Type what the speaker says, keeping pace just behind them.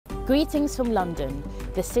Greetings from London,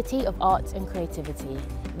 the city of art and creativity.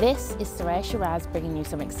 This is Saraya Shiraz bringing you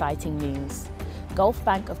some exciting news. Gulf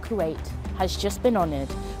Bank of Kuwait has just been honoured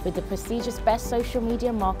with the prestigious Best Social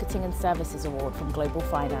Media Marketing and Services Award from Global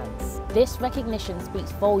Finance. This recognition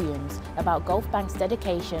speaks volumes about Gulf Bank's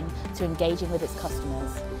dedication to engaging with its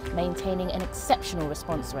customers, maintaining an exceptional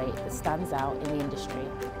response rate that stands out in the industry.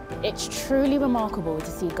 It's truly remarkable to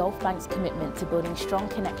see Gulf Bank's commitment to building strong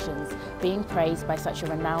connections being praised by such a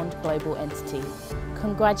renowned global entity.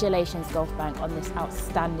 Congratulations Gulf Bank on this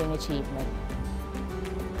outstanding achievement.